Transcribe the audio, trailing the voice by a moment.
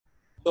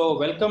So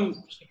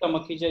welcome, Shika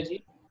Makija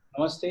ji.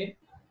 Namaste.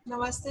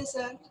 Namaste,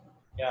 sir.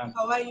 Yeah,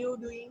 How are you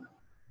doing?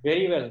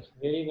 very well,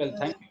 very well. Uh,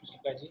 Thank you,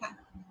 Shika ji.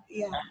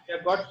 yeah, And we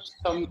have got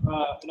some,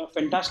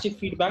 fantastic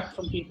feedback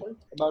from people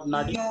about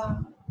Nadi. yeah.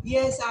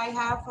 Yes, I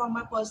have from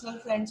my personal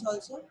friends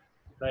also.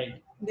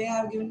 Right. They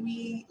have given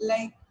me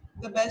like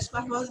the best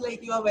part was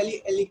like you are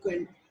very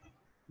eloquent.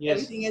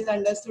 Yes. Everything is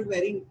understood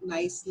very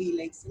nicely,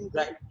 like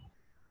simple. Exactly.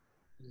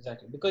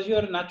 Exactly. Because you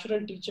are a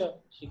natural teacher,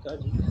 Shika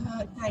ji.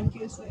 Thank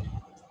you, sir.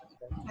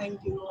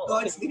 Thank you. So,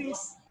 okay. God's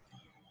grace.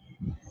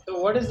 So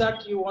what is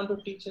that you want to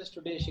teach us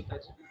today,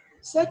 Shika ji?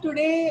 Sir,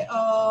 today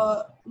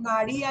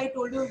Nadi, I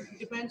told you,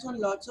 depends on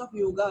lots of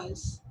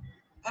yogas,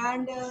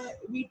 and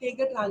we take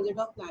the transit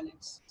of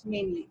planets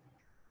mainly.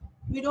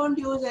 We don't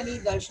use any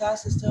dasha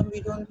system.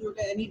 We don't use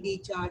any D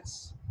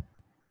charts.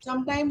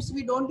 Sometimes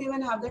we don't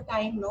even have the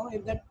time. No,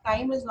 if the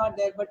time is not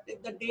there, but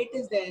if the date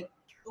is there,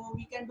 so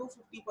we can do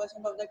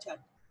 50% of the chart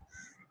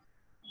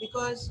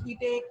because we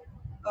take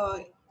uh,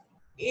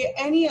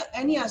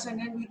 any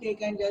ascendant we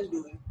take and just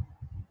do it.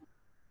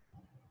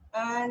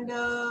 And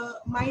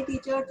my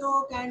teacher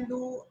though can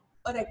do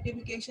a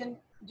rectification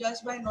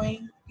just by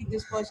knowing if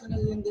this person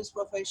is in this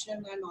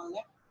profession and all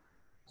that.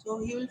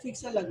 So he will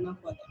fix a lagna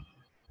for that.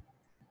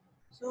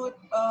 So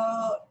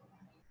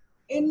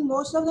in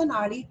most of the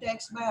Nadi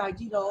texts by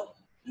R.G. Rao,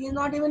 he is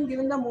not even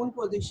given the moon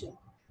position,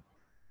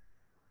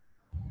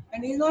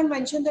 and he is not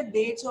mentioned the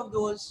dates of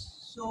those.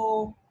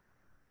 So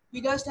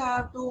we just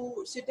have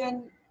to sit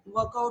and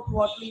work out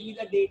what will be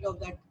the date of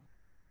that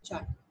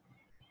chart.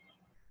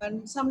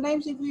 And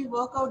sometimes if we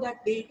work out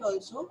that date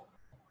also,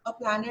 a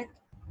planet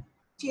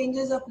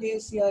changes a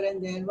place here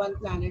and there, one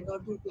planet or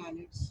two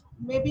planets.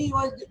 Maybe he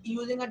was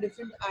using a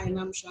different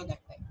Ayanamsha that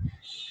time.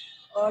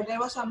 Or there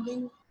was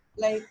something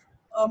like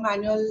a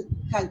manual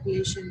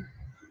calculation.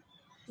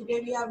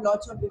 Today we have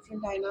lots of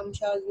different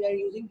Ayanamshas, we are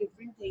using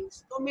different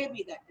things. So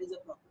maybe that is a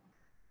problem.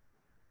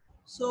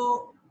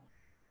 So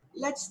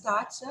let's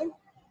start, sir.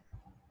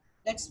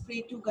 Let's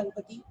pray to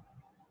Ganpati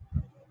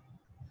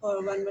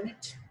for 1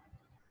 minute.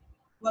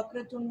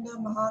 Vakratunda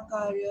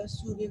Mahakarya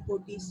Surya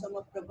Koti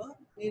Samaprabha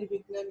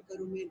Nirvignan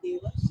Karume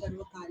Deva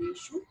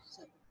Sarvakaryeshu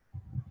Sarva.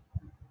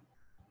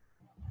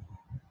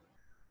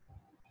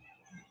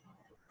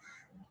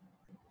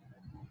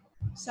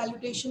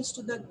 Salutations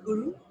to the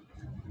Guru.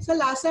 So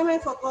last time I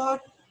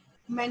forgot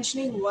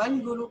mentioning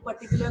one Guru,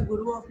 particular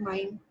Guru of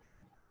mine.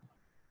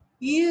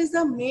 He is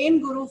the main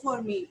Guru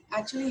for me.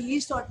 Actually,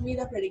 he's taught me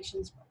the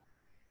predictions.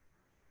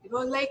 It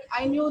was like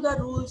I knew the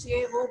rules,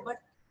 yeah, oh, but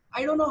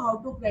I don't know how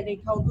to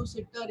predict, how to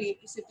sit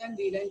and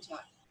read and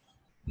chart.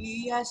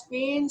 He has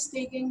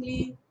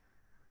painstakingly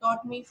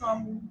taught me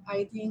from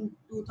I think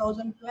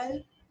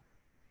 2012.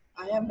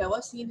 I have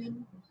never seen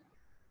him.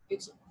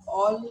 It's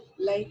all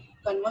like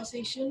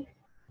conversation,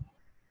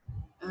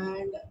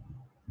 and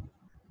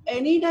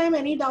anytime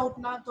any doubt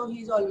na, so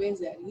he's always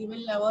there. He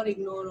will never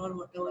ignore or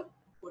whatever.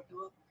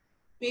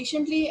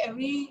 Patiently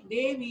every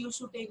day we used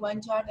to take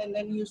one chart and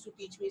then he used to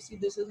teach me, see,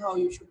 this is how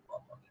you should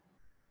work on it.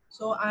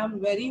 So I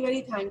am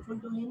very thankful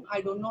to him.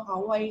 I don't know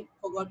how I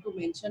forgot to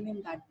mention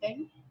him that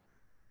time.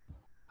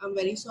 I'm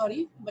very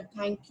sorry, but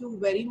thank you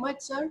very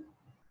much, sir.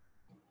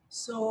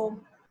 So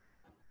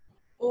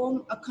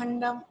Om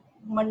Akhandam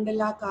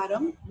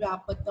Mandalakaram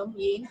Vyapatam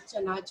Yen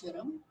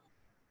Chanacharam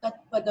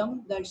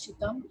Tatpadam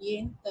Darshitam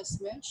Yen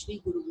Tasmay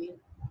Shri Guruve.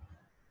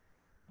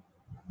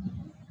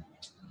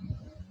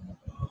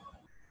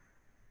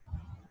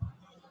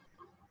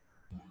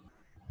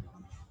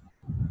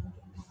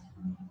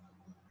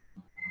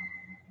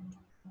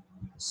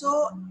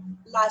 So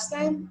last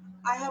time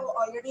I have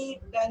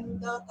already done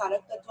the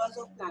Karak Tattvas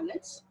of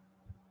planets.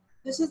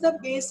 This is the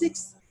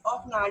basics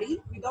of Nadi.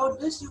 Without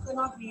this, you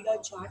cannot read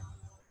a chart.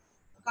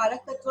 Karak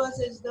Tattvas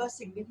is the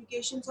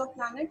significations of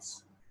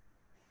planets.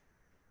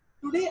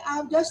 Today I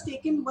have just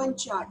taken one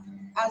chart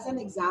as an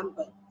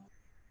example.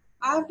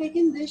 I have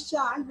taken this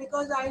chart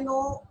because I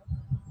know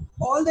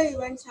all the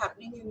events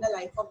happening in the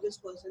life of this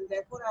person.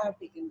 Therefore, I have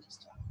taken this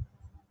chart.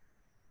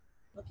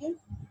 Okay.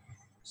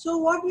 So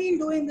what we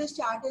will do in this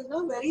chart is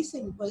now very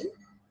simple.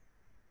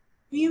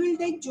 We will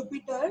take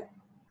Jupiter,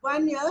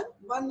 1 year,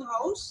 one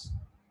house,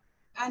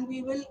 and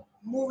we will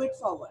move it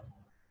forward.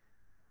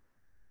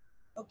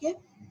 Okay.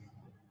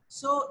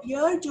 So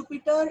here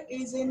Jupiter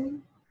is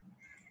in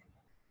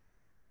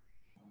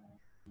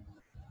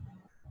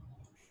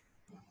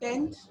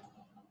 10th.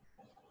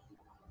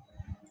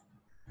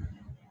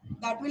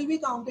 That will be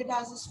counted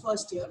as his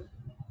first year.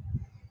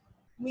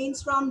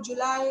 Means from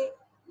July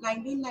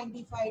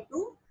 1995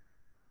 to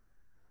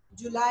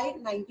July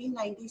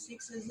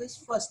 1996 is his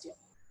first year.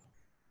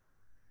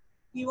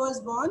 He was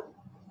born.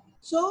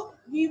 So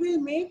we will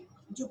make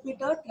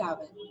Jupiter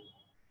travel.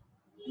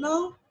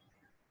 Now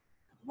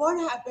what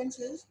happens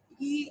is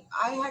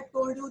I had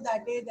told you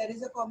that day there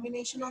is a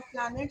combination of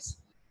planets.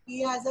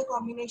 He has a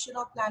combination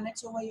of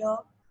planets over here,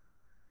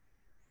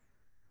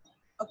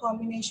 a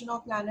combination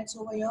of planets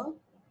over here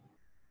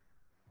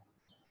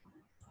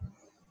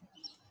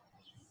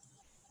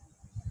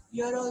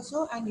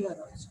also and here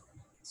also.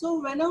 So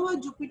whenever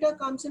Jupiter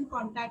comes in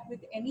contact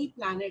with any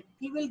planet,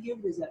 he will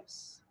give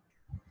results.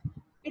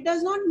 It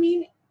does not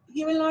mean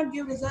he will not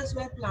give results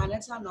where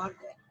planets are not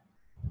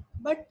there.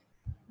 But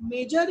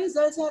major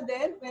results are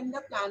there when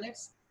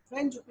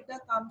Jupiter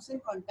comes in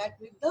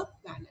contact with the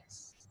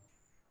planets.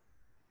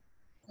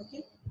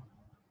 Okay.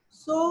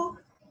 So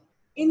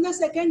in the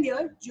second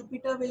year,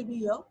 Jupiter will be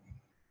here.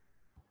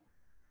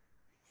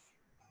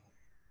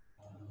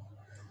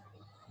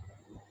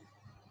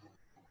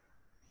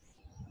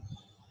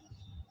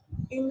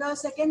 In the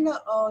second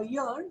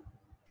year,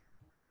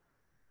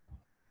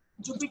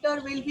 Jupiter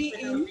will be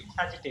Jupiter will in, be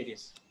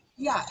Sagittarius.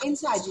 yeah, in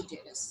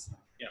Sagittarius.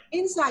 Yeah.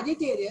 In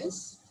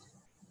Sagittarius,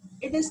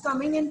 it is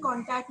coming in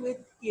contact with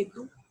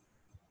Ketu.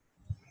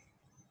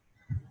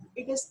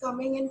 It is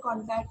coming in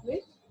contact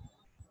with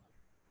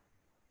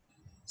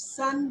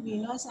Sun,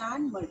 Venus,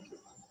 and Mercury.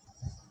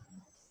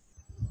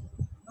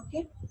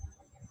 Okay,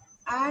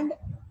 and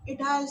it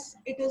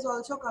is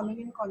also coming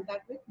in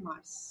contact with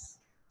Mars.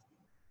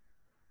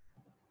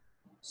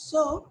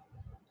 So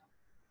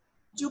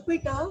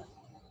Jupiter,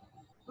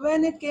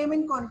 when it came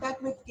in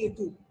contact with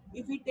Ketu,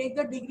 if we take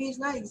the degrees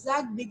now,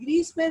 exact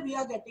degrees where we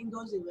are getting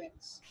those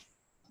events.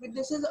 But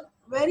this is a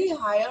very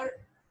higher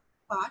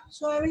part,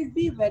 so I will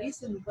be very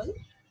simple.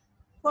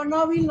 For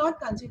now, we will not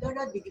consider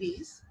the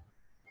degrees.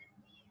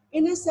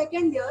 In his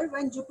second year,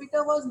 when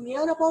Jupiter was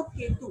near about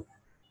Ketu,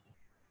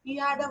 he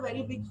had a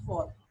very big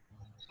fall,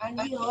 and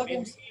he So hurt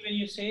himself. basically, when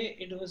you say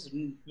it was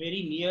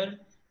very near,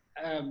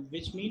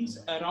 which means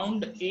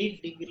around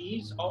 8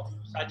 degrees of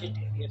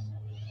Sagittarius,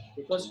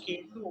 because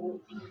Ketu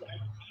is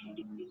at 8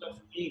 degrees of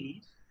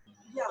Aries.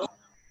 Yeah. So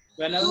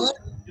So whenever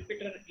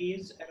Jupiter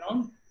is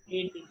around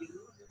 8 degrees,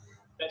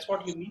 that's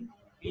what you mean?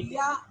 8 degrees.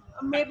 yeah,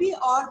 maybe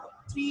or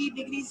 3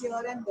 degrees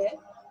here and there.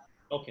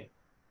 Okay.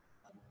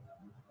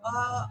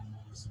 Uh,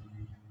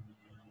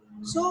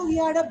 so he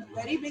had a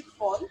very big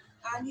fall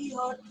and he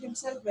hurt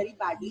himself very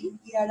badly.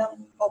 He had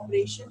an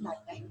operation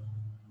that time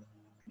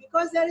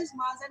because there is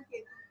Mars and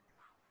Ketu.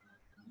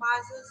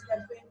 Mars's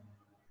weapon,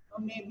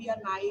 maybe a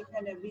knife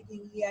and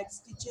everything. He had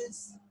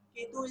stitches.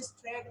 Ketu is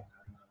thread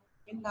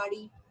in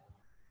Nadi,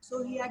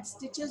 so he had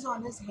stitches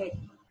on his head.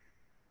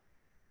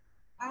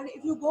 And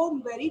if you go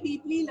very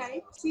deeply,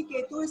 like see,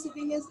 Ketu is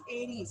sitting as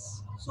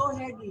Aries, so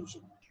head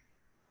region.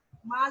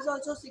 Mars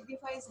also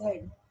signifies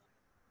head.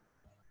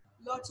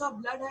 Lots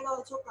of blood had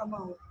also come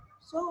out.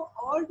 So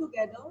all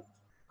together,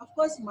 of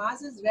course,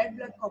 Mars is red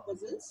blood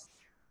corpuscles,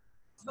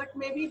 but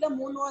maybe the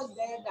moon was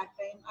there that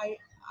time.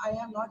 I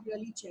have not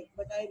really checked,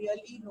 but I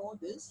really know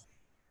this.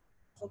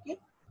 Okay,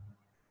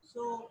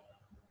 so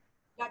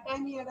that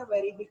time he had a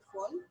very big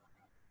fall.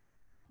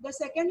 The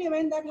second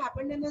event that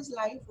happened in his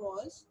life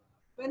was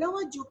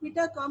whenever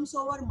Jupiter comes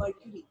over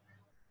Mercury,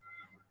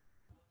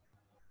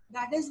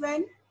 that is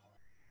when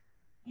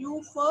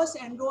you first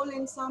enroll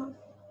in some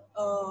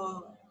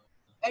uh,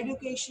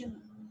 education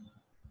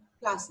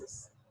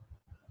classes.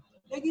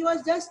 Like he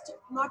was just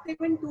not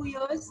even 2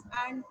 years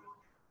and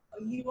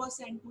he was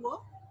sent to a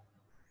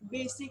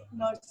basic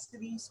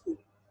nursery school.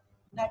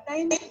 That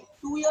time,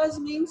 2 years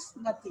means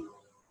nothing.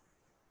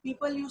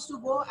 People used to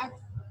go at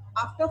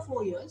after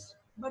 4 years,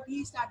 but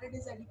he started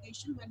his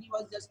education when he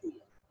was just 2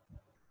 years.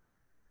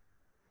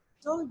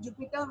 So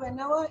Jupiter,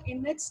 whenever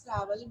in its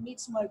travel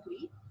meets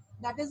Mercury,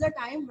 that is the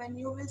time when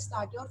you will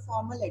start your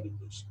formal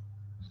education.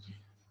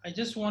 I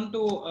just want to,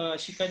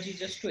 Shikaji,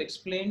 just to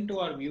explain to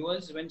our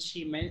viewers when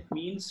she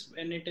means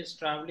when it is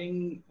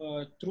traveling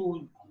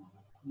through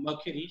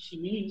Mercury, she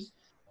means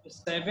the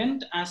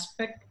seventh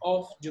aspect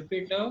of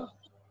Jupiter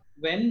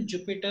when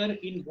Jupiter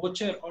in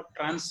Gochar or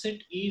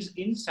transit is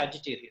in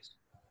Sagittarius.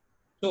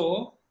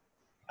 So,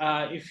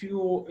 if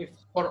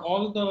for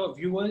all the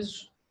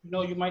viewers,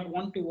 you might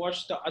want to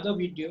watch the other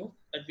video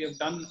that we have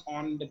done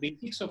on the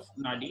basics of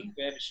Nadi,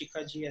 where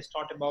Shikaji has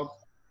taught about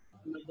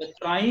the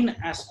trine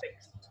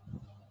aspects.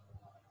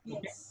 Okay,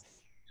 Yes.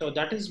 so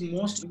that is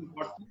most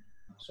important.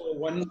 So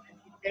when he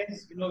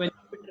says, when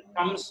Jupiter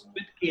comes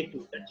with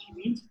Ketu, that she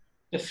means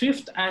the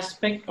fifth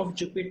aspect of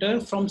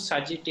Jupiter from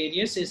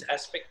Sagittarius is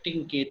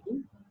aspecting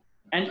Ketu,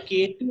 and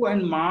Ketu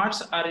and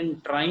Mars are in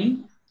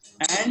trine,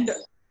 and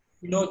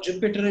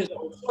Jupiter is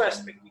also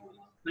aspecting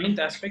the ninth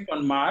aspect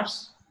on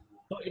Mars.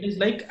 So it is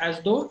like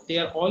as though they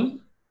are all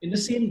in the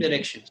same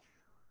direction.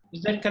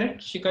 Is that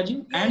correct,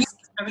 Shikaji? And Yes,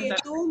 seventh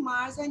aspect, Ketu,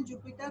 Mars, and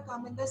Jupiter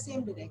come in the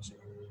same direction.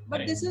 But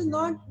correct. this is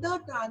not the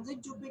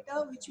transit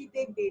Jupiter which we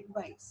take date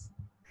wise.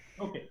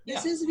 Okay,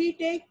 This yeah, is we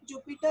take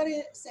Jupiter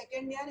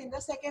second year in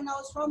the second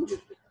house from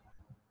Jupiter.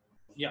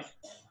 yeah,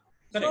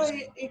 So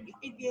correct.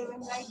 it gave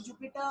him like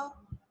Jupiter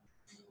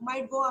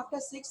might go after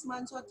 6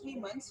 months or 3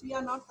 months. We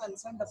are not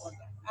concerned about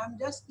that. I'm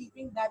just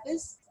keeping that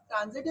is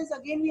transit is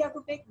again we have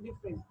to take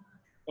different.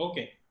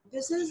 Okay.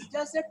 This is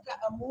just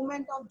a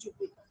movement of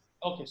Jupiter.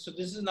 Okay, so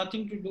this is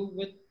nothing to do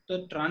with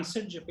the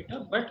transit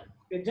Jupiter, but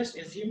we're just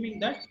assuming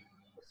that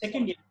the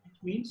second year, which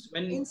means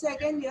when In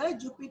second year,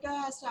 Jupiter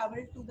has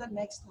traveled to the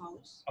next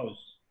house.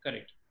 house,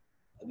 correct.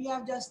 We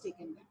have just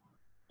taken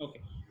that.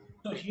 Okay,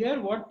 so here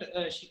what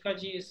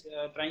Shikaji is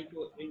trying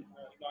to,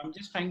 I'm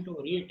just trying to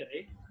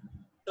reiterate.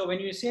 So when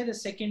you say the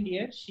second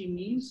year, she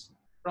means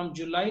from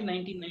July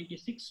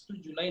 1996 to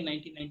July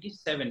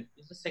 1997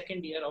 is the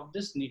second year of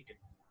this native.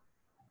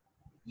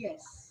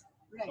 Yes,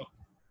 right. Oh,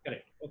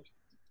 correct. Okay.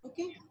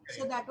 Okay,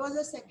 so that was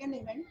the second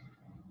event.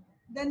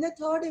 Then the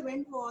third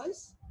event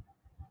was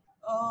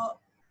uh,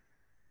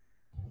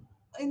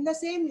 in the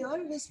same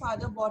year, his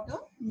father bought a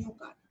new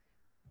car.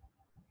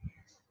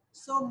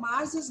 So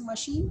Mars is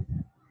machine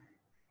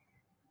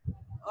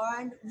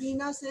and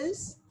Venus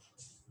is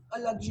a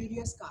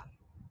luxurious car.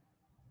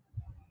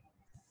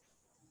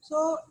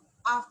 So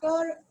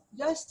after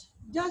just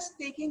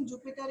taking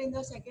Jupiter in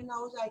the second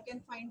house, I can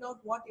find out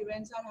what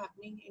events are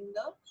happening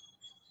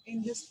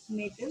in this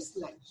native's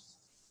life.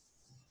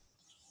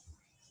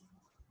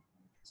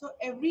 So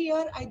every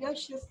year I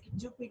just shift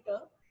Jupiter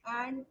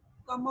and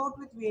come out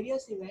with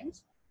various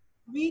events.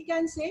 We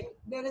can say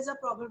there is a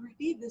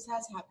probability this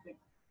has happened.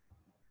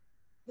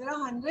 There are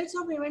hundreds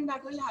of events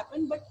that will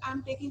happen, but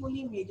I'm taking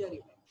only major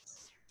events.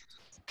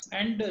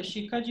 And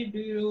Shikaji, do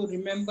you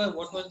remember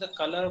what was the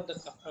color of the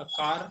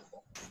car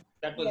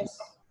that was? Yes,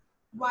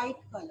 white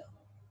color.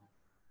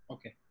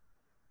 Okay.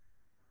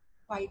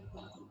 White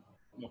color.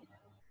 Okay.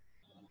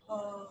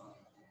 Uh,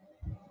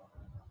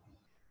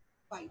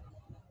 white.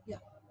 Yeah.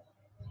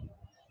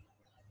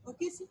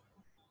 Okay, see.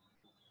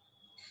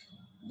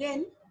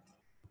 Then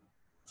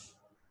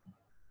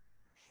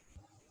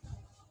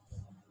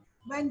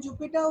when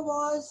Jupiter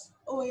was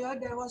over here,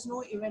 there was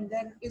no event.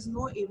 There is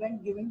no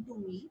event given to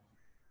me.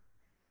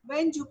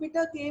 When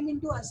Jupiter came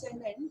into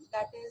ascendant,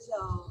 that is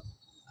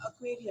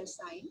Aquarius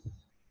sign,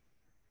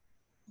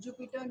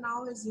 Jupiter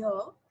now is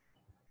here.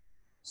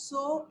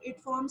 So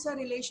it forms a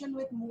relation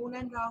with Moon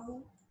and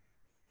Rahu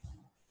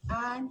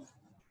and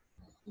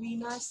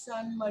Venus,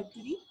 Sun,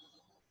 Mercury,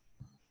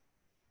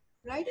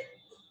 right?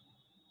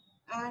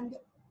 And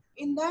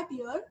in that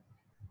year,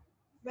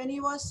 when he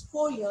was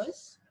 4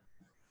 years,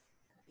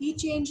 he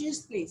changed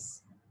his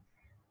place.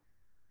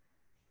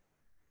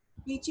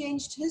 He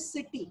changed his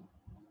city.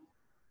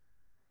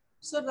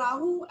 So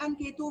Rahu and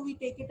Ketu, we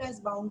take it as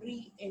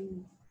boundary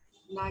in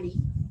Nadi.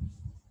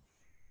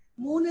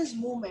 Moon is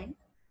movement,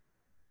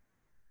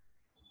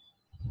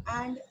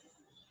 and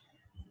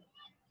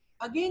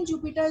again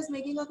Jupiter is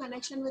making a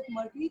connection with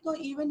Mercury. So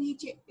even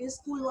his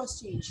school was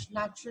changed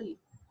naturally.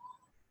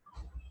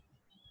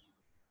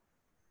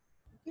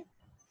 Okay.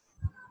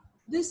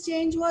 This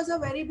change was a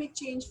very big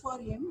change for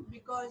him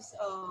because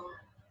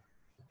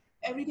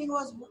everything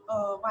was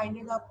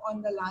winded up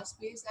on the last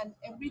place and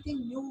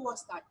everything new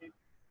was started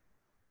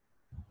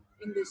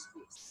in this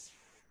place.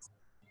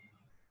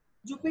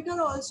 Jupiter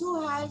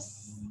also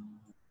has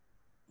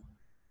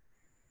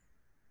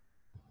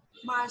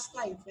Mars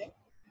ka effect.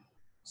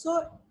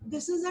 So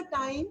this is a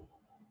time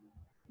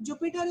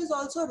Jupiter is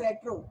also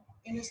retro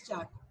in his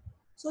chart.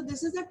 So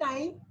this is a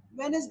time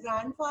when his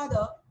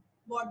grandfather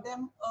bought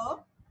them a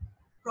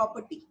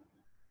property.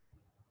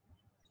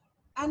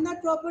 And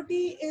that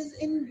property is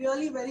in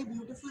really very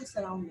beautiful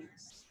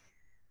surroundings.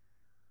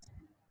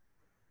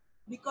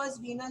 Because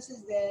Venus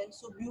is there,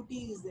 so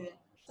beauty is there.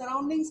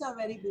 Surroundings are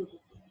very beautiful.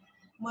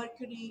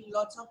 Mercury,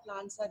 lots of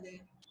plants are there.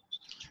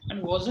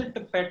 And was it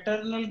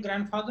paternal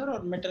grandfather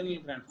or maternal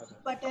grandfather?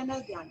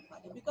 Paternal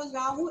grandfather, because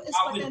Rahu is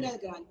How is paternal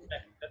it?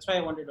 grandfather. That's why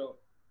I wanted to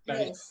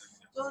clarify. Yes.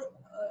 So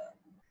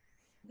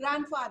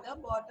grandfather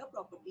bought a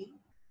property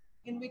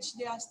in which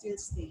they are still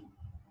staying.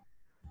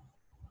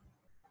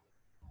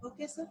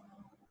 Okay, sir.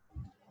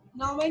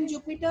 Now when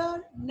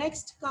Jupiter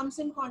next comes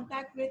in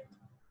contact with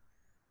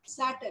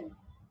Saturn,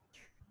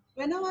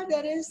 whenever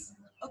there is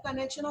a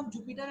connection of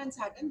Jupiter and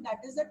Saturn, that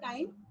is the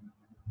time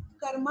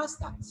karma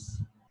starts.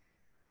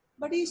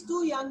 But he is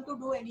too young to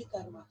do any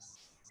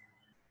karmas.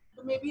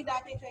 So maybe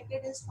that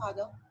affected his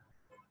father.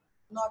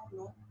 Not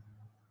know.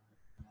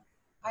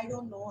 I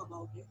don't know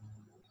about it.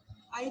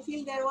 I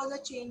feel there was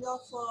a change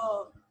of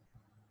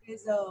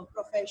his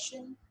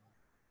profession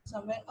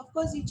somewhere. Of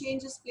course, he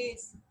changed his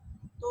place,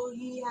 though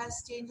he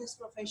has changed his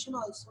profession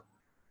also.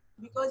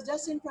 Because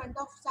just in front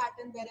of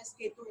Saturn, there is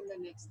Ketu in the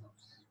next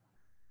house.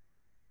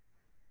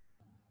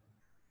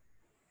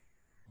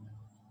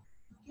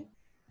 Okay.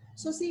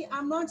 So see,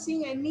 I'm not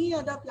seeing any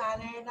other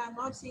planet. I'm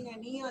not seeing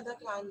any other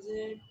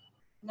transit.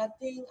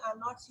 Nothing. I'm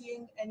not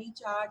seeing any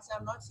charts.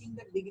 I'm not seeing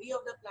the degree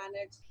of the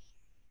planets.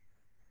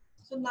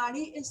 So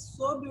Nadi is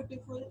so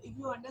beautiful. If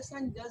you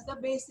understand just the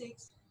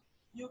basics,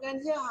 you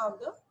can say have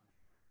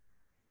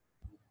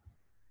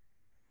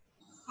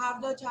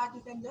the chart.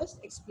 You can just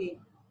explain.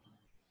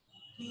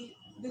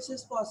 This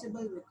is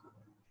possible with you.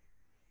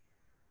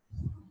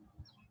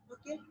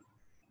 Okay.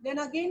 Then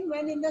again,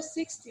 when in the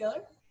 6th year,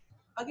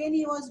 again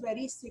he was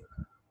very sick.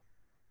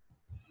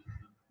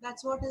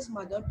 That's what his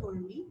mother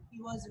told me.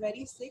 He was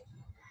very sick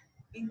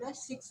in the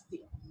 6th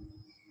year.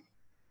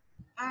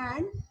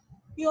 And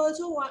he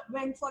also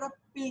went for a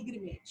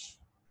pilgrimage.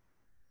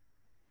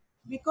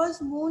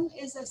 Because moon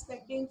is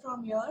aspecting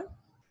from here,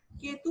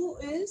 Ketu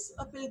is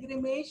a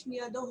pilgrimage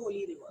near the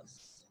holy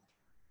rivers.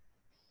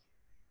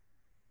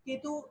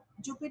 Ketu,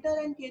 Jupiter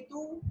and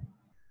Ketu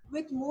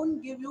with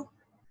moon give you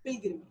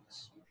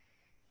pilgrimage.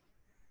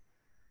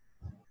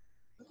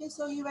 Okay. Okay,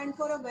 so he went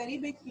for a very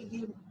big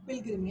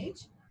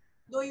pilgrimage.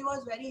 Though he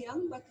was very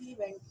young, but he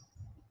went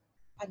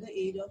at the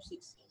age of 6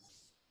 years.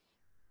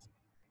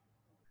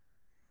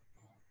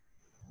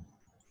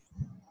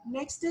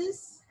 Next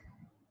is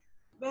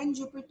when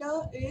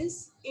Jupiter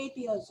is 8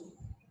 years old.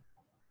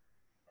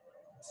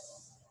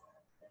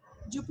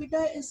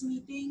 Jupiter is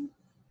meeting,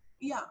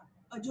 yeah,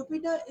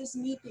 Jupiter is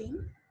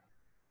meeting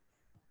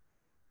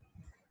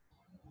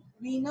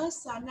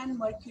Venus, Sun, and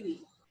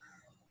Mercury.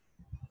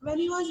 When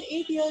he was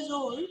 8 years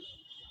old,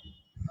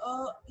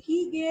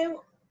 he gave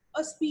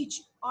a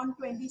speech on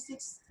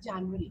 26th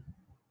January.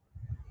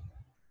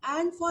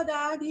 And for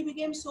that, he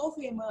became so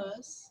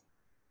famous.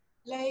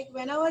 Like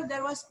whenever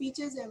there was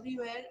speeches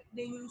everywhere,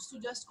 they used to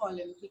just call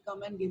him to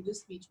come and give this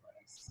speech for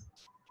us.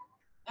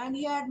 And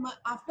he had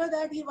after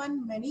that he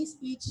won many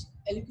speech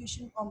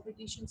elocution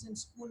competitions in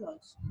school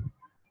also.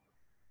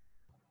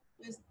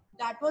 Because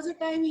that was the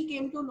time he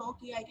came to know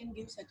that I can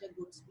give such a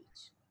good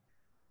speech.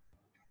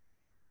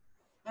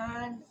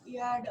 And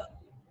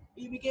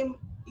he became,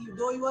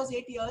 though he was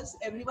 8 years,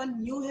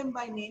 everyone knew him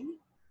by name.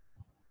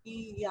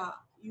 Yeah,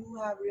 you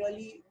have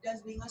really,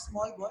 just being a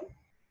small boy,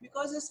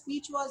 because his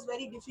speech was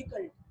very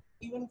difficult,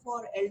 even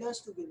for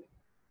elders to give it.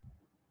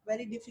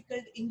 Very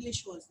difficult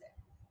English was there,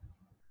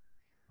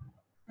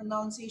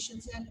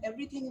 pronunciations and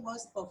everything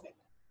was perfect.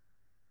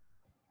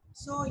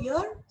 So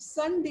here,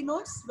 Sun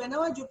denotes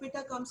whenever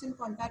Jupiter comes in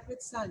contact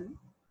with Sun,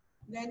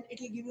 then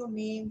it will give you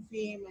name,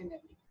 fame, and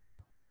everything.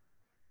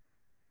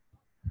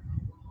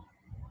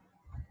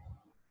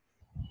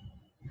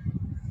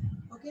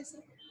 Okay,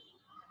 sir.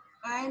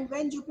 And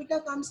when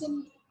Jupiter comes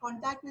in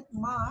contact with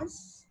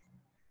Mars,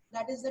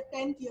 that is the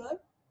 10th year,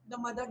 the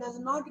mother does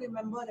not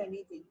remember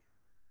anything.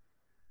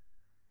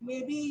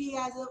 Maybe he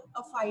has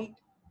a fight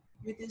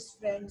with his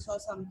friends or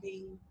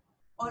something,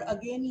 or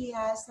again he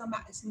has some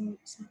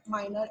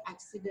minor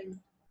accident,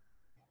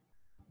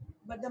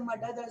 but the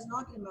mother does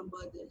not remember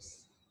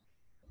this.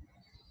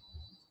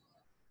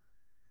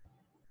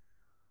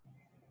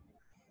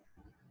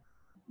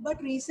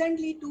 But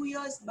recently, 2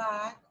 years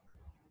back,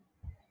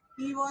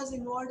 he was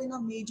involved in a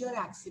major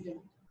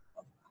accident.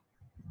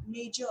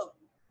 Major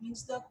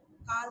means the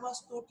car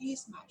was totally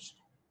smashed.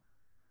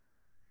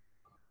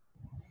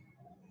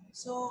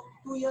 So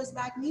 2 years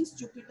back means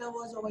Jupiter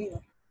was over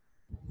here.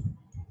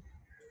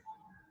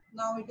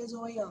 Now it is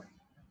over here.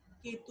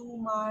 Ketu,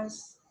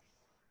 Mars.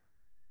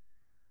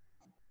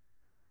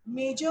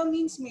 Major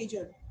means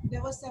major.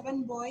 There were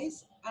 7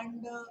 boys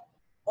and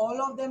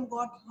all of them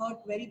got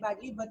hurt very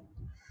badly, but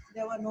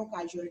there were no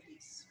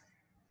casualties.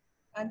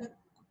 And the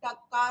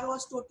car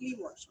was totally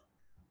washed,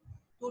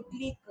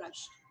 totally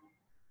crushed.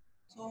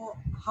 So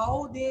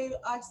how they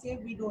are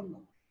saved, we don't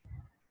know.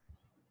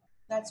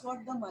 That's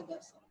what the mother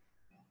said.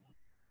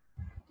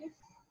 Okay.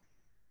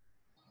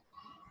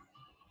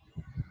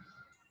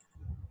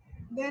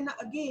 Then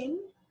again,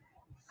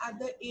 at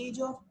the age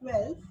of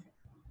 12,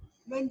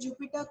 when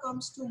Jupiter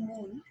comes to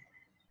Moon,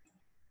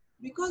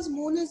 because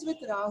Moon is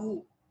with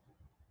Rahu,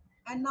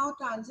 and now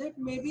transit,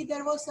 maybe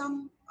there was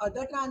some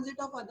other transit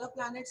of other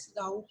planets,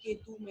 Rahu,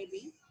 Ketu,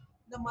 maybe,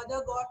 the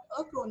mother got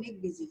a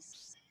chronic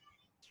disease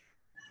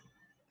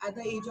at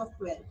the age of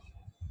 12.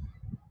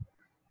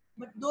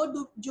 But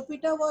though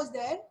Jupiter was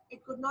there,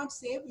 it could not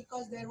save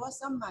because there was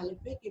some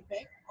malefic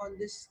effect on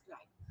this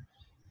trine.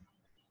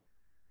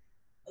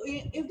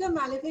 If the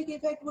malefic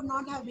effect would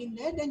not have been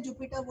there, then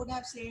Jupiter would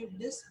have saved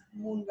this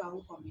Moon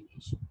Rahu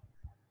combination.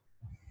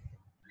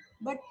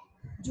 But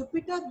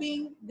Jupiter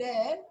being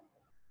there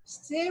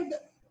saved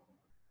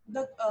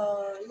the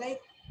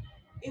like,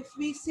 if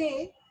we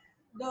say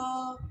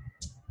the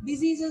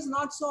disease is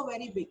not so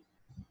very big,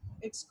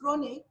 it's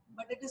chronic,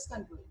 but it is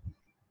controlled,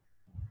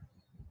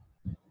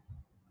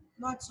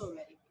 not so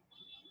very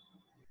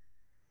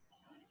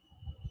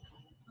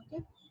big.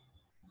 Okay,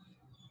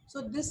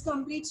 so this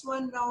completes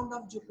one round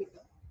of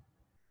Jupiter.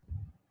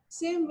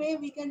 Same way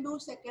we can do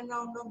second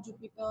round of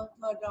Jupiter,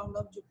 third round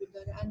of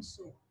Jupiter, and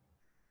so on.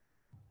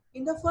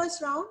 In the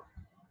first round,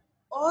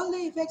 all the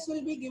effects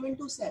will be given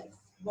to self,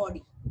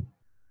 body,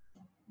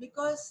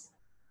 because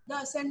the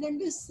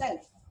ascendant is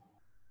self.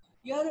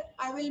 Here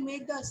I will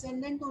make the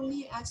ascendant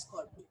only as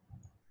Scorpio.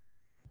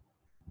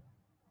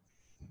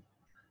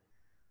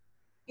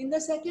 In the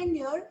second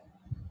year,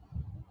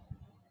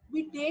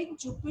 we take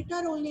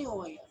Jupiter only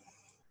over here.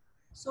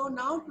 So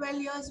now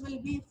 12 years will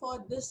be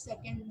for this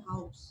second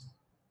house.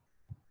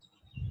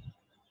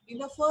 In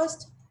the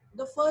first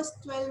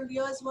 12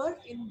 years were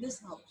in this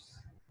house,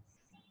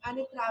 and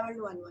it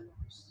traveled one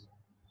house.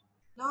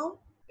 Now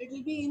it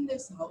will be in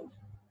this house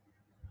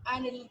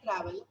and it will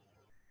travel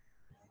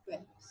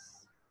 12 years.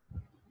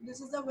 This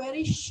is a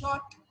very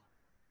short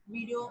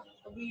video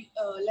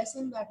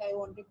lesson that I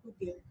wanted to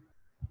give.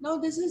 Now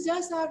this is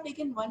just, I have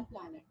taken one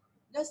planet.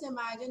 Just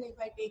imagine if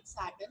I take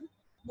Saturn.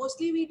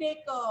 Mostly we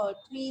take 4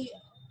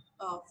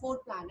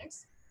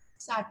 planets: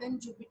 Saturn,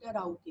 Jupiter,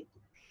 Rahu, Ketu,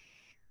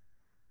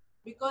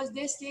 because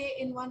they stay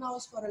in one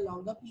house for a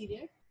longer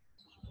period.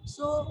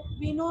 So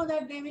we know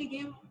that they will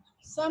give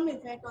some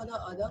effect or the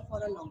other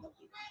for a longer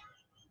period.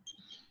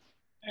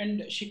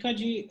 And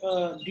Shikaji,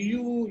 do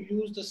you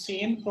use the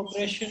same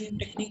progression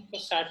technique for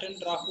Saturn,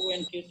 Rahu,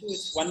 and Ketu?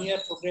 It's 1 year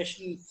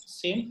progression,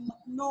 same?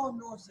 No,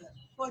 no, sir.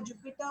 For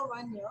Jupiter,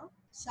 1 year,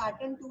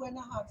 Saturn,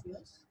 2.5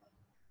 years.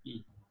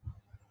 Hmm.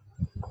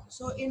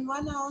 So in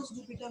one house,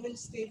 Jupiter will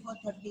stay for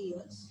 30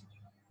 years,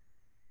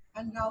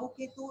 and Rahu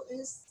Ketu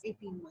is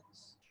 18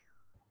 months,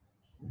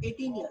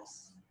 18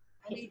 years,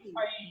 So and if 18.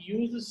 I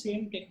use the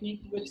same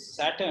technique with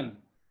Saturn, that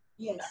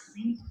Yes,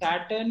 means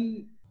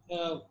Saturn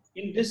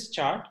in this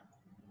chart,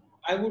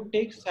 I would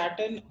take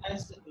Saturn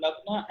as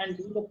Lagna and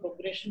do the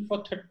progression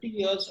for 30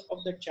 years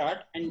of the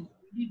chart, and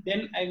only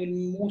then I will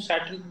move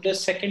Saturn to the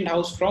second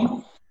house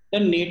from the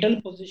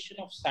natal position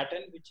of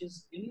Saturn, which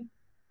is in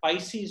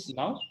Pisces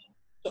now.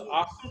 So yes,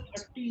 after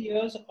 30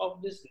 years of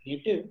this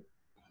native,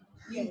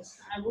 only yes,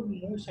 then I would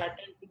move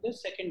Saturn to the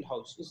second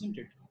house, isn't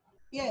it?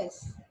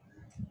 yes.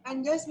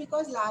 And just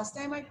because last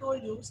time I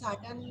told you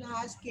Saturn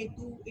has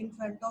Ketu in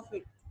front of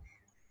it,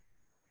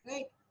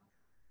 right?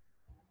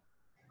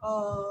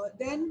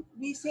 Then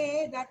we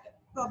say that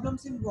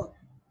problems in work.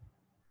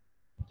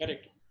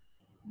 Correct.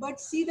 But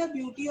see the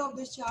beauty of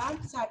this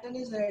chart, Saturn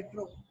is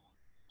retro.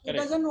 It Correct.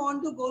 doesn't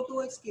want to go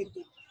towards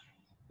Ketu.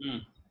 Hmm.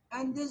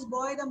 And this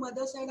boy, the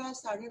mother side, has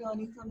started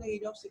earning from the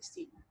age of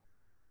 16.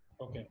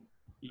 Okay.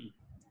 Hmm.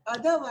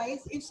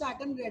 Otherwise, if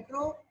Saturn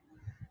retro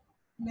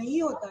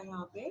नहीं होता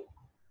यहाँ पे,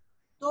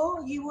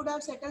 तो he would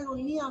have settled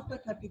only after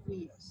 33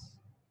 years.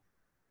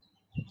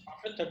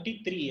 After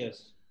 33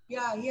 years.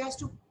 Yeah, he has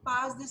to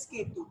pass this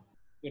Ketu.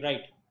 You're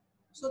right.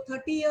 So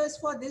 30 years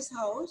for this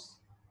house,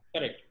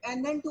 Correct.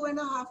 and then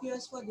 2.5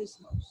 years for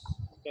this house.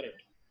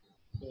 Correct.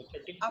 So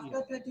 33 years.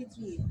 After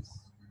 33 years,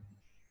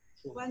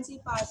 True. once he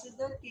passes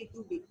the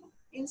Ketu degree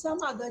in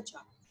some other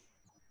chart.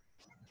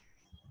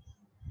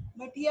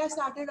 But he has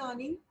started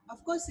earning.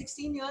 Of course,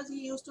 16 years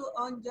he used to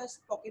earn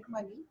just pocket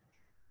money.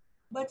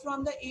 But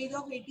from the age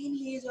of 18,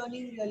 he is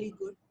earning really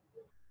good.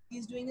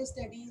 He's doing his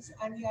studies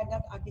and he had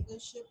that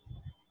articleship.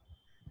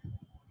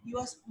 He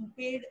was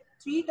paid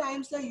 3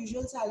 times the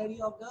usual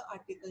salary of the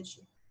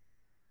articleship.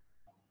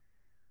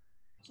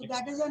 So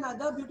that is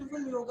another beautiful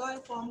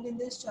yoga formed in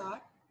this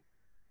chart.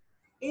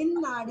 In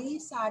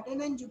Nadi,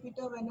 Saturn and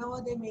Jupiter,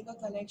 whenever they make a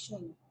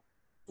connection,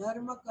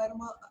 Dharma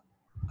Karma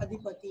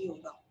Adhipati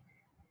Yoga.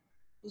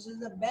 This is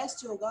the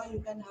best yoga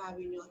you can have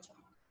in your chart.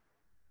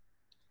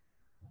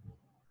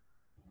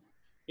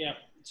 Yeah.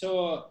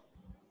 So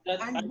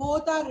that And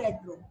both are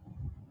retro.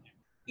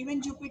 Even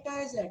Jupiter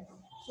is retro.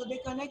 So they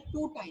connect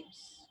 2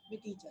 times with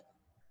each other.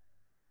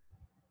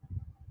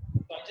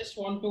 I just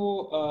want to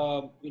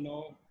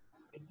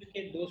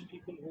educate those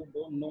people who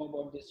don't know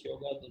about this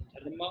yoga. The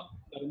Dharma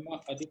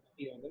Karma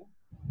Adhipati Yoga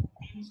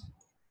means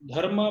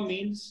Dharma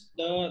means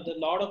the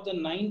Lord of the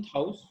ninth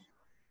house.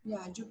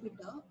 Yeah,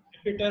 Jupiter.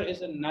 Jupiter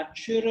is a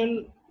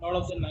natural Lord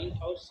of the ninth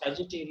house,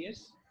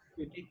 Sagittarius.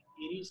 You take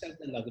Aries as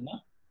the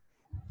Lagna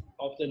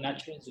of the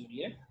natural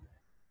zodiac,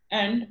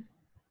 and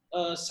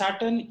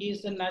Saturn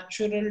is the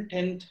natural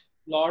 10th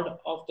Lord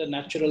of the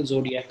natural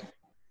zodiac.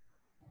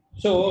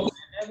 So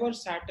whenever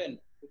Saturn,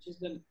 which is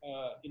the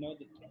 10th lord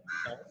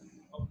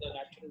of the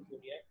natural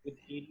zodiac, with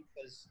Aries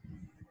as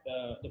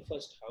the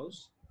first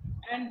house,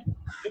 and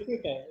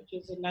Jupiter, which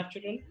is the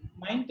natural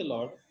ninth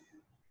lord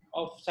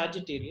of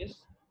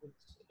Sagittarius,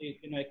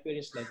 with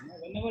Aquarius Lagna,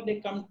 whenever they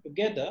come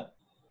together,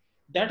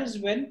 that is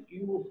when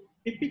you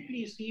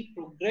typically see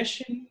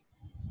progression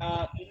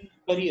in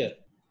career,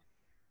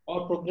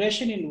 or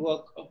progression in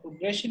work, or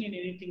progression in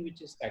anything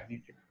which is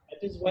stagnated.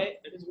 That is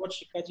what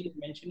Shikaji is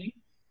mentioning.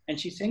 And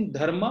she's saying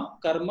Dharma,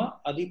 Karma,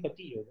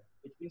 Adhipati Yoga,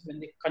 which means when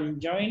they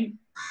conjoin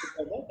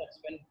together, that's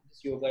when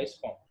this yoga is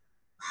formed.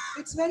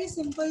 It's very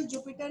simple.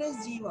 Jupiter is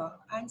Jiva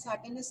and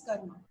Saturn is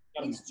Karma.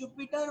 Karma. Means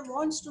Jupiter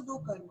wants to do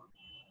Karma.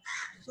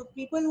 So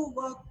people who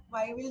work,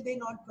 why will they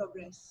not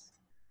progress?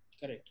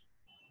 Correct.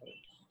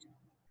 Correct.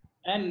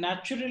 And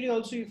naturally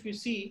also, if you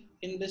see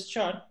in this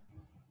chart,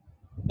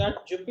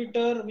 that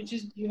Jupiter, which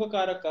is Jiva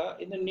Karaka,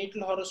 in the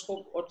natal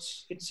horoscope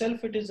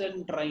itself, it is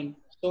in trine.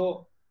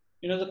 So,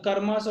 the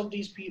karmas of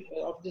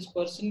of this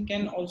person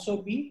can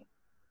also be,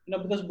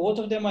 because both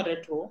of them are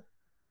retro.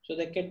 So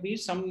there can be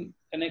some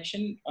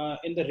connection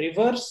in the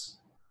reverse.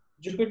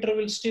 Jupiter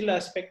will still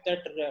aspect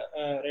that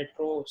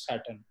retro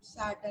Saturn.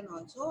 Saturn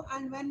also.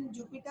 And when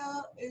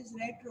Jupiter is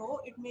retro,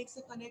 it makes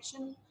a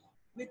connection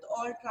with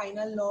all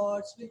trinal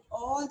lords, with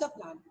all the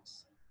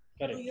planets.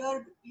 So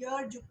Correct.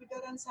 here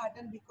Jupiter and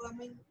Saturn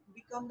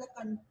become the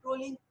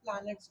controlling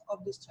planets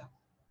of this chart.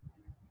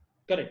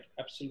 Correct.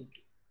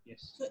 Absolutely.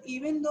 Yes. So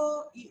even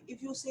though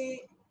if you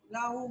say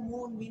Rahu,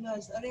 Moon,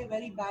 Venus are a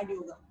very bad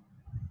yoga,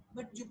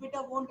 but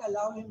Jupiter won't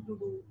allow him to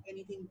do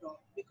anything wrong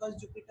because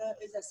Jupiter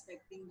is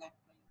aspecting that.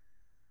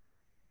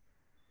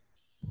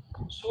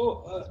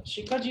 So,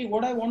 Shikaji,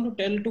 what I want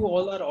to tell to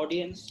all our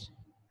audience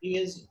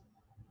is,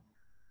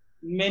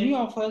 many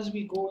of us,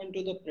 we go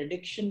into the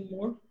prediction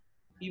mode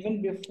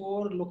even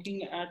before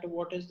looking at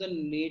what is the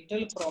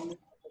natal promise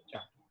of a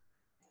chart.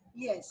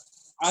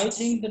 Yes. I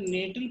think the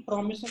natal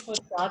promise of a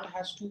chart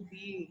has to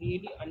be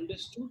really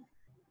understood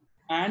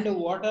and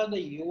what are the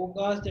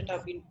yogas that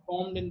have been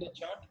formed in the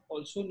chart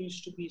also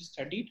needs to be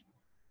studied,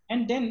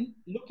 and then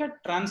look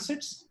at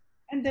transits,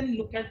 and then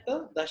look at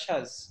the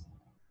dashas.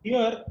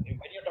 Here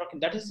when you're talking,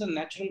 that is the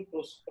natural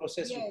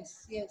process.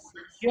 Yes, yes,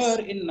 yes.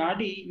 Here in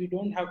nadi we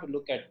don't have to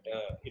look at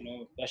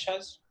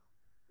dashas.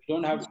 We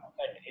don't have to look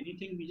at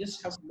anything. We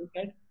just have to look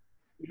at,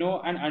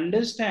 and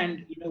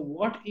understand,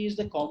 what is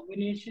the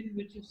combination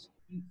which is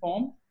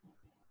informed,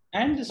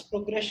 and this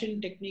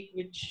progression technique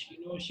which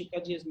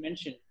Shikaji has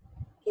mentioned.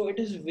 So it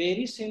is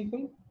very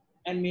simple,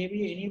 and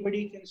maybe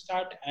anybody can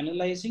start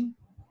analyzing.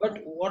 But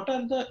what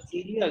are the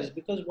areas?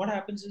 Because what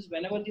happens is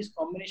whenever these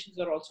combinations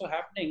are also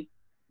happening,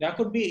 there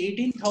could be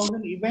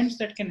 18,000 events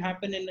that can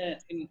happen in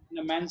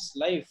a man's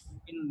life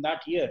in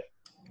that year,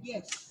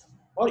 Yes.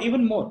 or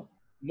even more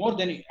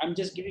than. I'm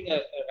just giving a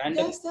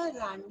random. Just a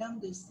random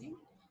this thing.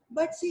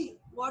 But see,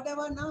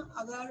 whatever now,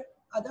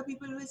 other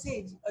people will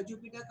say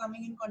Jupiter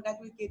coming in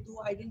contact with Ketu,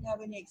 I didn't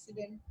have any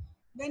accident.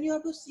 Then you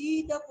have to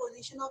see the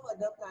position of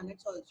other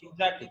planets also at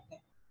Exactly. that time.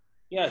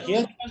 Yeah,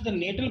 here So because the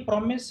natal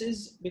promise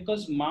is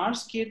because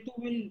Mars Ketu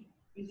will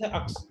is the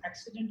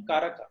accident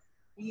karaka.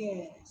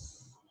 yes.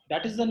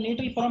 That is the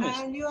natal promise.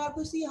 And you have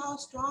to see how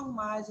strong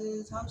Mars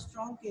is, how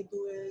strong Ketu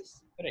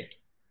is. Correct.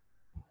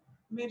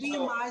 Maybe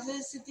So Mars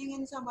is sitting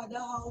in some other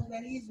house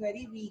where he is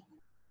very weak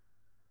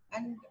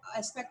and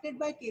aspected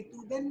by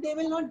Ketu, then they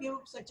will not give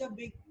such a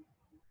big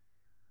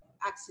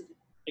accident.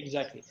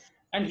 exactly.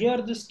 And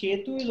here this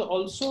Ketu is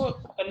also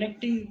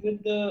connecting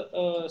with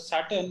the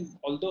Saturn,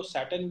 although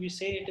Saturn we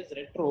say it is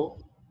retro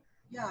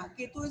Yeah,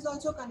 Ketu is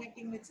also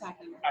connecting with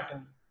Saturn.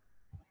 Saturn.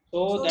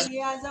 So So that he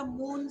has a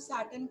moon,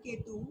 Saturn,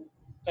 Ketu,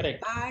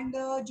 correct, and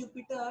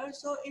Jupiter.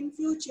 So in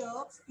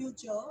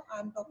future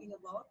I'm talking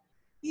about,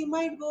 he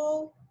might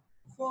go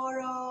for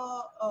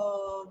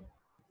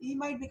he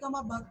might become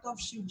a bhakt of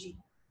Shivji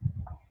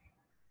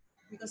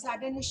because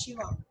Saturn is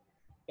Shiva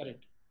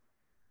correct,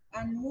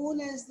 and moon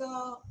is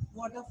the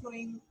water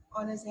flowing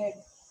on his head,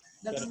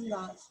 the correct,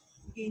 Gangas,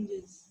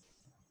 Ganges.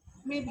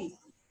 Maybe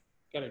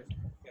correct.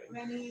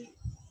 when he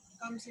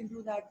comes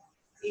into that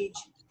age.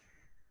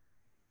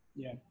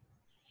 Yeah.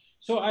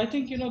 So I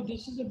think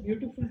this is a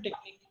beautiful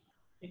technique,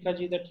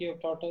 Ekaji, that you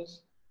have taught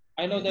us.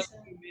 I know there Yes,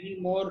 will sir. be many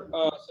more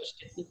such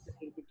techniques that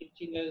you'll be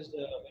teaching us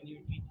when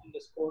you're teaching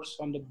this course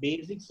on the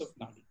basics of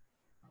Nadi.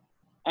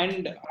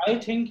 And I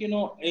think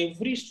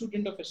every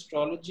student of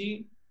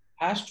astrology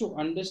has to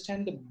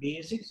understand the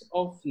basics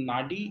of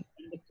Nadi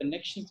and the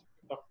connections that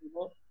we're talking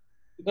about,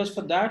 because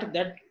for that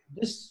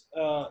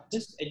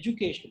this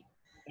education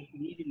that we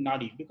need in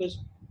Nadi, because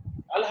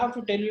I'll have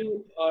to tell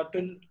you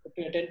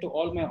tell to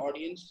all my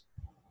audience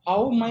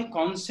how my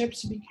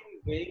concepts became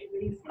very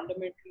very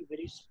fundamental,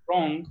 very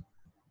strong,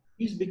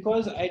 is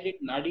because I did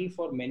Nadi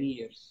for many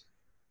years.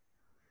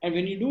 And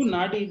when you do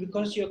Nadi,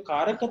 because your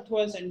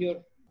Karakatwas and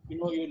you're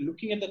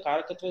looking at the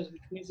Karakatwas,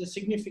 which means the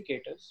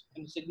significators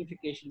and the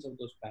significations of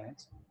those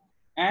planets.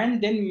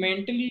 And then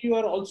mentally you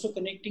are also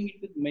connecting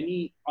it with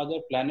many other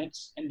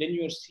planets, and then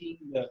you are seeing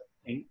the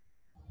thing.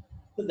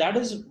 So that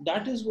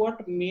is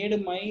what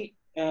made my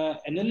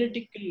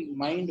analytical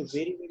mind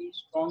very, very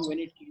strong when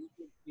it came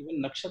to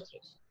even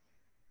nakshatras.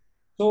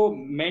 So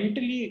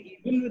mentally,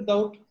 even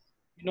without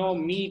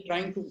me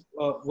trying to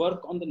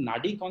work on the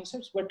nadi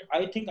concepts, but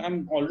I think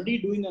I'm already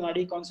doing the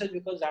nadi concepts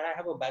because I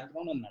have a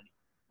background on nadi,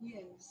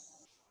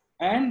 Yes.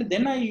 and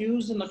then I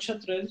use the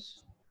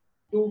nakshatras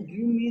to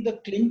give me the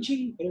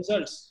clinching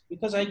results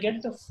because I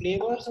get the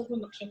flavors of the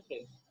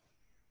nakshatras,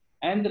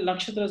 and the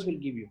nakshatras will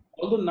give you.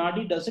 Although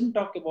nadi doesn't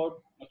talk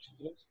about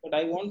nakshatras, but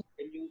I want to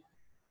tell you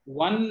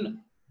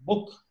one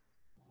book.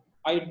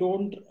 I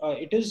don't.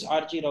 It is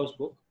R.G. Rao's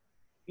book.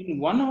 In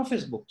one of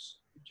his books,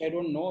 which I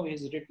don't know,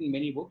 he's written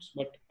many books,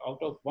 but out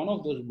of one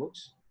of those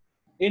books,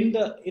 in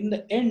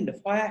the end,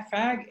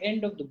 fag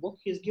end of the book,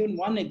 he's given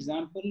one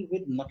example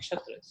with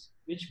nakshatras,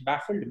 which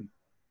baffled me.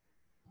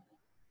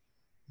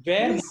 In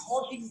Where his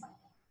most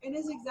in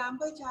his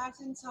example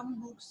charts in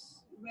some books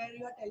where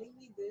you are telling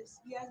me this,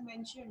 he has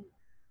mentioned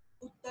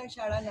Uttar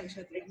Shada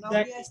Nakshatra. Now we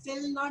are exactly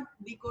still not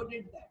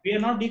decoded that. we are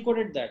not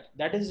decoded that.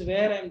 That is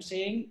where I'm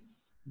saying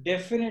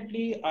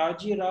definitely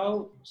R.G.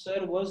 Rao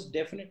sir was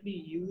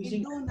definitely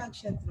using. Into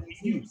nakshatras,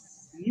 He knew,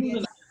 yes, he knew the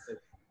yes, nakshatras,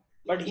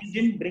 but he yes,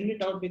 didn't bring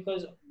it out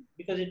because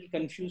it will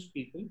confuse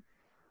people.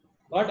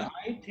 But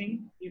I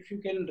think if you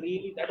can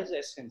really, that is the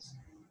essence.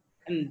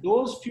 And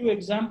those few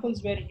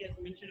examples where he has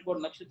mentioned about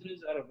nakshatras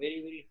are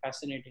very, very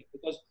fascinating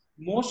because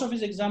most of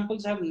his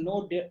examples have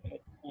no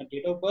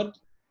date of birth.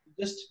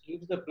 He just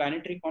gives the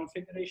planetary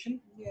configuration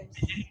and then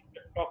yes, he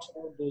talks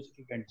about those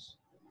events.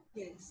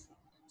 yes.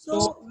 So,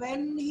 So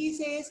when he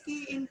says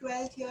ki in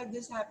 12th year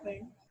this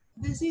happened,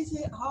 this is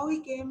how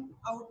he came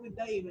out with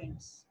the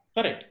events.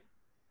 correct.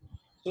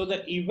 So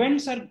the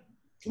events are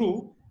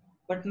true,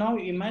 but now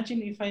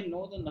imagine if I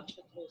know the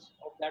nakshatras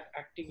of that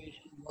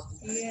activation, what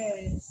will happen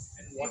Yes,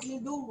 and it what will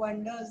do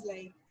wonders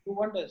like do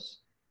wonders.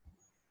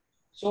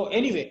 So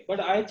anyway, but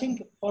I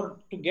think for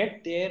to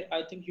get there,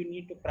 I think you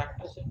need to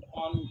practice it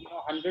on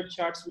 100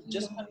 charts with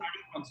just the no.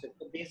 nadi concept,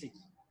 the basics.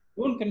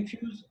 Don't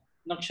confuse.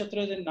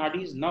 nakshatras and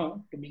nadis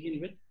now to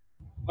begin with,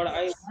 but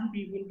I Yes. want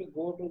people to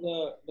go to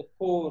the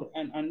core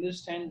and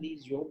understand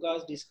these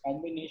yogas, these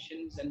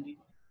combinations, and the,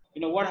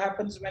 what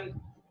happens when,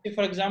 say,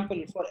 for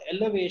example, for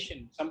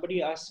elevation,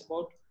 somebody asks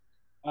about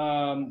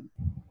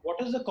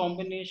what is the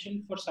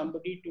combination for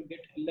somebody to get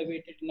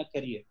elevated in a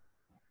career.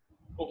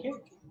 Okay,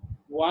 Okay.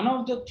 one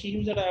of the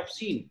themes that I have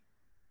seen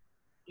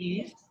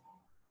is Yes.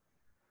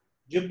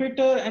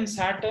 Jupiter and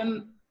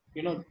Saturn,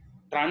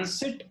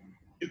 transit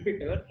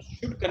Jupiter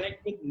should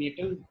connect with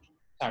natal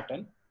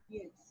Saturn.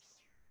 Yes.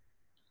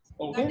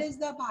 That Okay, is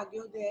the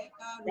Bhagyodaya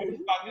that rule is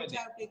which I Bhagyodaya.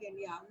 have taken.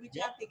 Yeah, which I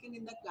Yeah, have taken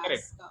in the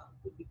correct. class.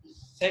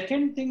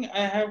 Second thing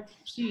I have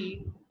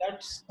seen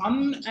that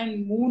Sun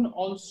and Moon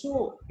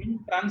also in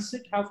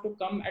transit have to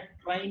come at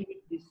trine with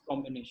this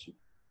combination.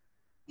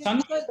 Yes, Sun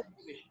because is the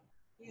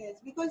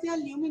elevation. they are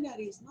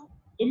luminaries, no?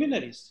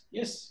 Luminaries,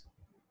 yes.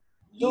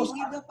 So These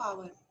give the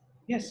power.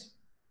 yes.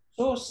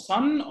 So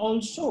Sun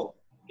also,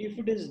 if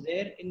it is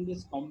there in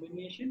this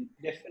combination,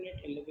 definite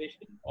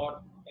elevation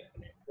or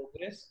definite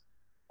progress,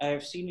 I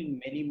have seen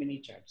in many, many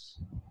charts.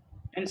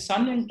 And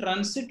Sun in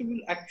transit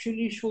will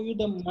actually show you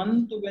the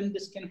month when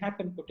this can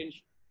happen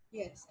potentially.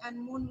 Yes, and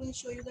moon will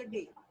show you the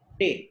day.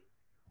 Day.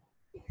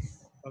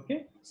 Yes.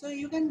 Okay? So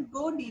you can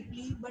go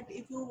deeply, but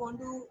if you want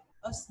to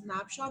a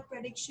snapshot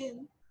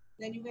prediction,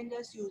 then you can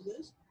just use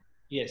this.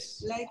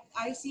 Yes. Like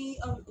I see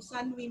a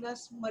Sun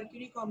Venus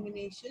Mercury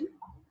combination.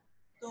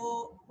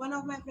 So one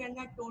of my friend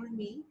had told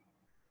me,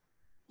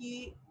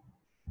 he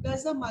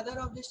does the mother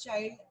of this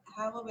child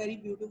have a very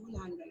beautiful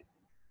handwriting?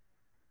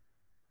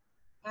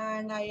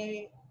 And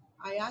I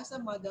asked the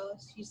mother,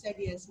 she said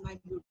yes, my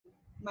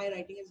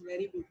writing is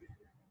very beautiful.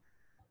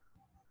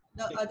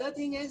 The Okay. other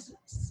thing is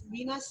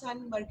Venus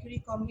Sun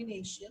Mercury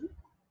combination.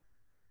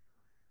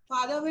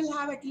 Father will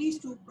have at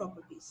least two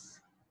properties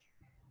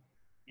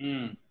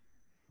Mm,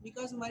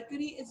 because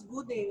Mercury is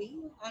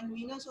Bhudevi and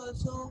Venus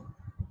also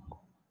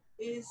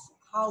is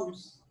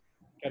house.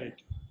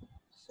 correct.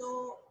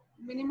 So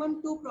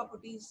minimum two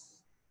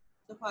properties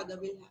the father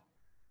will have.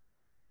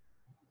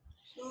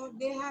 So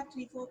they have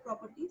three, four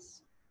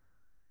properties.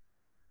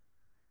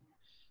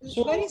 It's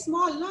very So,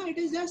 small, no? It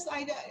is just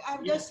I've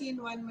yeah, just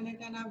seen 1 minute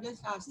and I've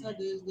just asked her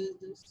this.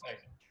 right.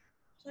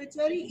 So it's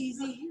very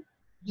easy.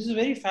 This is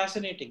very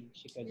fascinating,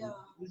 Shikaji.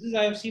 Yeah.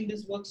 I have seen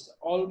this works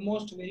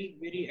almost very,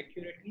 very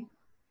accurately.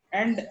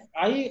 And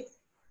I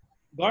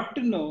got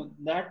to know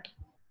that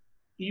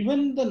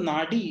even the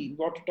Nadi,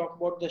 what to talk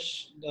about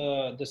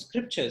the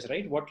scriptures,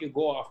 right? What you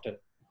go after,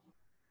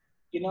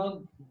 you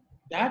know,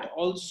 that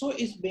also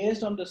is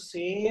based on the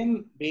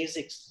same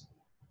basics.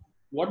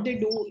 What they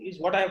do is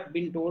what I've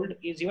been told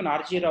is even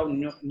R.J. Rao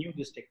knew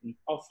this technique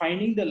of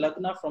finding the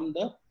lagna from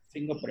the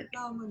fingerprint,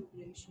 Thumb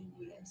impression,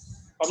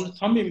 yes. from the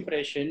thumb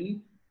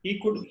impression.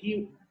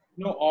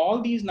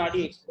 All these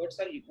Nadi experts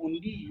are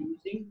only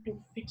using to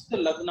fix the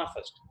lagna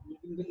first,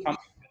 using the thumb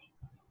Yes. impression.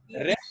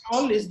 Yes. Rest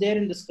all is there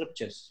in the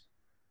scriptures,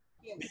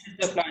 which Yes. is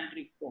the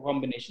planetary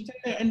combinations,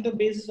 and the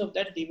basis of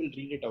that they will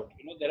read it out.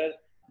 There are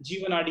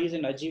Jivanadis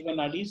and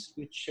Ajivanadis,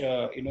 which you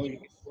can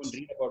Yes. go and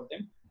read about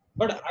them.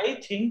 But I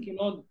think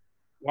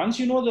once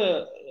you know the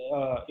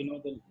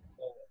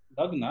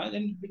lagna,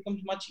 then it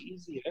becomes much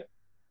easier.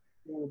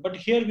 But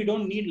here we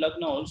don't need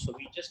lagna. Also,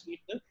 we just need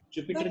the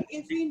Jupiter. But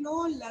if we know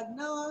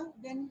Lagna,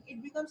 then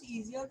it becomes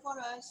easier for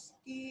us.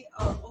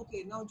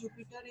 Okay, now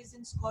Jupiter is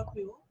in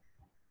Scorpio,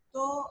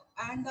 so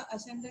and the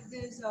ascendant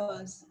is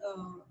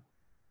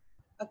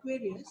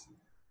Aquarius.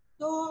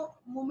 So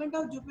moment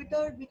of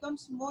Jupiter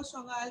becomes more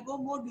stronger. I'll go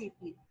more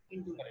deeply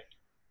into it. Correct.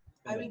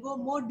 I will Correct. go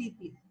more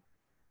deeply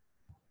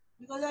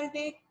because I'll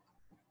take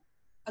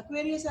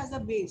Aquarius as a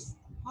base.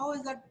 How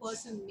is that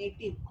person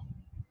native?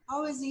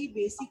 How is he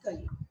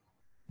basically?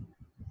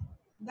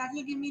 That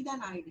will give me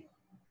an idea.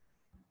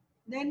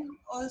 Then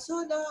also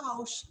the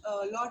house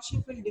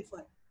lordship will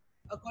differ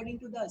according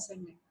to the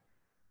ascendant.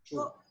 True.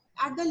 So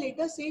at the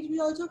later stage, we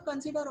also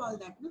consider all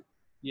that, no?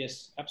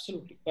 Yes,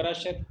 absolutely.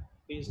 Parashar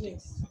based technique.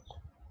 Yes,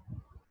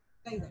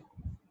 like that.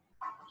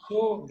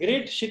 So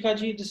great,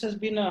 Shikaji. This has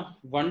been a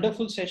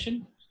wonderful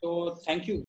session. So thank you